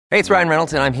Hey, it's Ryan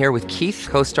Reynolds, and I'm here with Keith,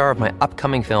 co-star of my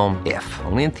upcoming film, If,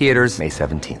 only in theaters May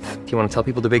 17th. Do you want to tell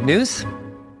people the big news?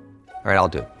 All right, I'll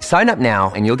do it. Sign up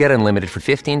now and you'll get unlimited for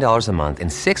 $15 a month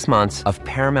and 6 months of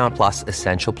Paramount Plus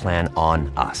Essential Plan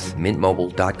on us.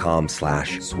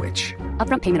 MintMobile.com/switch.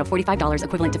 Upfront payment of $45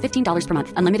 equivalent to $15 per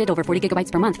month. Unlimited over 40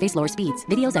 gigabytes per month. Face lower speeds.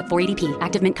 Videos at 480p.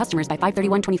 Active Mint customers by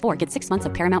 531.24 get 6 months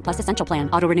of Paramount Plus Essential Plan.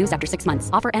 Auto renews after 6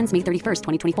 months. Offer ends May 31st,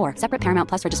 2024. Separate Paramount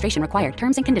Plus registration required.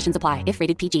 Terms and conditions apply if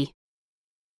rated PG.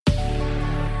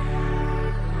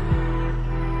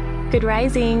 Good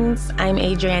risings. I'm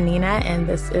Adrienne Nina, and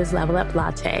this is Level Up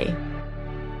Latte.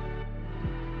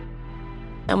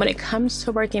 And when it comes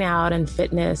to working out and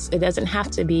fitness, it doesn't have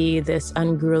to be this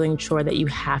ungrueling chore that you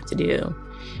have to do.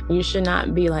 You should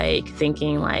not be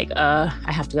thinking I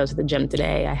have to go to the gym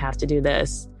today. I have to do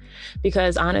this.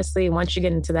 Because honestly, once you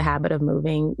get into the habit of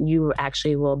moving, you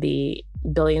actually will be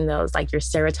building those, your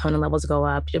serotonin levels go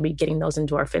up. You'll be getting those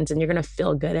endorphins and you're going to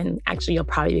feel good. And actually, you'll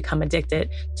probably become addicted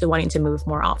to wanting to move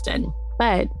more often.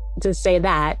 But to say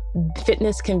that,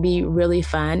 fitness can be really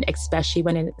fun, especially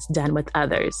when it's done with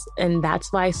others. And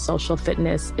that's why social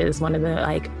fitness is one of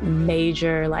the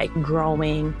major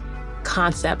growing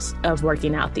concepts of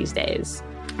working out these days.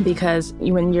 Because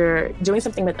when you're doing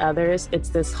something with others, it's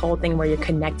this whole thing where you're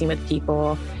connecting with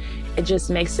people. It just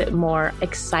makes it more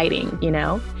exciting,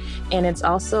 And it's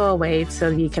also a way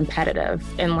to be competitive.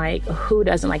 And who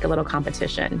doesn't like a little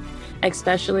competition?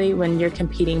 Especially when you're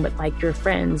competing with your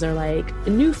friends or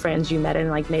new friends you met in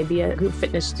maybe a group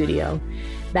fitness studio.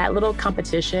 That little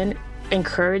competition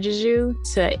encourages you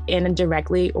to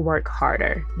indirectly work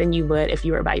harder than you would if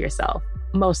you were by yourself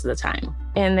most of the time.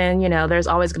 And then, there's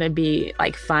always going to be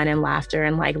fun and laughter,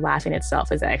 and laughing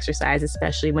itself is an exercise,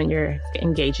 especially when you're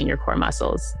engaging your core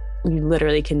muscles. You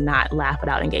literally cannot laugh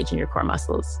without engaging your core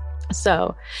muscles.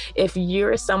 So if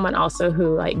you're someone also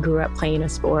who grew up playing a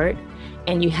sport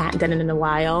and you hadn't done it in a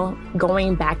while,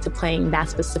 going back to playing that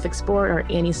specific sport or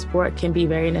any sport can be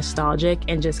very nostalgic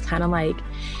and just kind of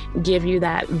give you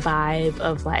that vibe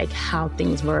of how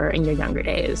things were in your younger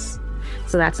days.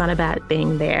 So that's not a bad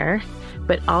thing there.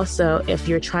 But also, if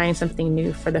you're trying something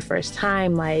new for the first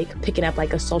time, picking up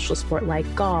a social sport like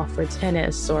golf or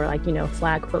tennis or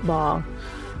flag football,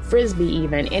 frisbee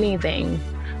even, anything.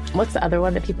 What's the other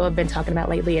one that people have been talking about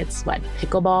lately? It's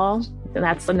pickleball.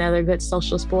 That's another good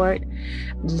social sport.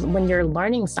 When you're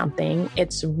learning something,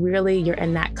 it's really, you're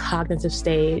in that cognitive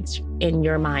stage in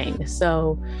your mind.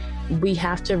 So we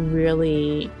have to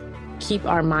really keep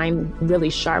our mind really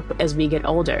sharp as we get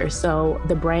older. So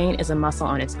the brain is a muscle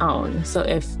on its own. So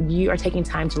if you are taking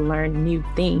time to learn new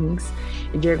things,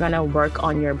 you're going to work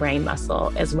on your brain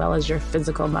muscle as well as your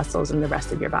physical muscles and the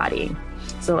rest of your body.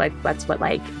 So that's what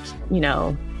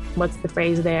what's the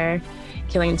phrase there?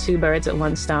 Killing two birds with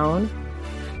one stone.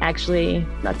 Actually,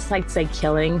 that's say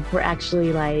killing. We're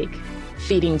actually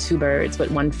feeding two birds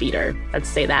with one feeder. Let's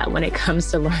say that when it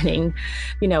comes to learning,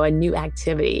 a new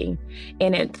activity.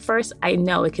 And at first, I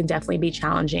know it can definitely be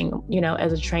challenging,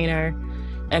 as a trainer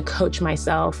and coach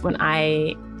myself, when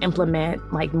I implement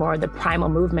more of the primal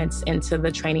movements into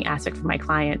the training aspect for my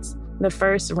clients. The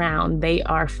first round, they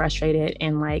are frustrated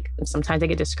and sometimes they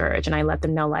get discouraged. And I let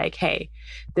them know hey,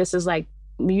 this is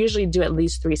we usually do at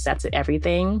least 3 sets of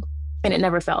everything and it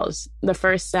never fails. The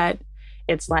first set,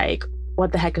 it's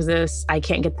what the heck is this? I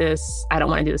can't get this. I don't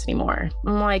want to do this anymore.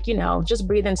 I'm just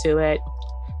breathe into it.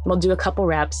 We'll do a couple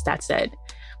reps. That's it.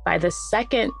 By the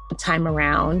second time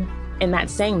around, in that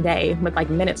same day, but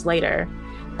minutes later,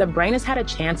 the brain has had a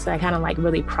chance to kind of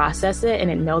really process it,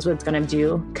 and it knows what it's going to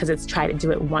do because it's tried to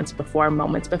do it once before,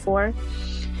 moments before.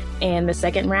 And the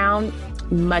second round,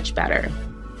 much better.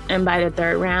 And by the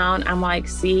third round, I'm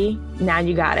see, now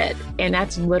you got it. And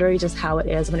that's literally just how it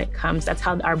is when it comes. That's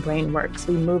how our brain works.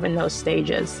 We move in those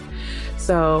stages.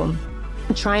 So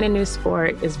trying a new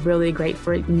sport is really great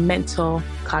for mental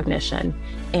cognition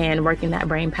and working that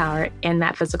brain power and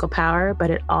that physical power.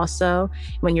 But it also,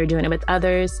 when you're doing it with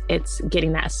others, it's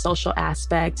getting that social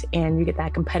aspect and you get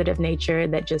that competitive nature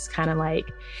that just kind of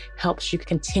helps you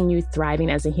continue thriving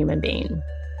as a human being.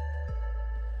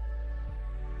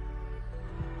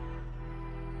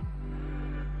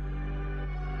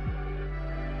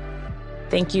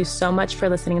 Thank you so much for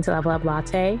listening to Level Up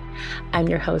Latte. I'm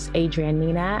your host, Adrienne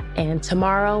Nina, and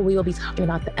tomorrow we will be talking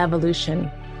about the evolution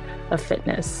of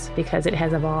fitness because it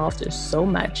has evolved so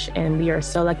much and we are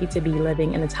so lucky to be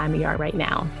living in the time we are right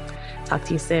now. Talk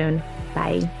to you soon.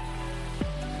 Bye.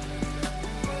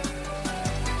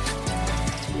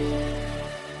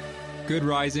 Good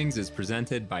Risings is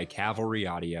presented by Cavalry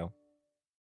Audio.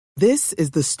 This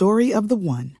is the story of the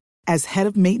one. As head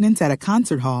of maintenance at a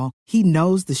concert hall, he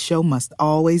knows the show must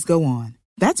always go on.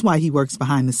 That's why he works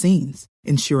behind the scenes,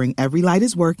 ensuring every light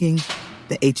is working,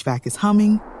 the HVAC is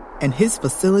humming, and his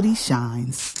facility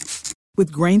shines.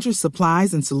 With Grainger's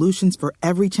supplies and solutions for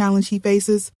every challenge he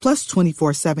faces, plus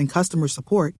 24/7 customer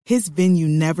support, his venue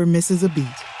never misses a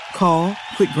beat. Call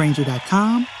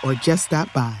quickgrainger.com or just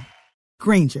stop by.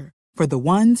 Grainger, for the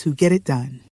ones who get it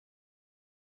done.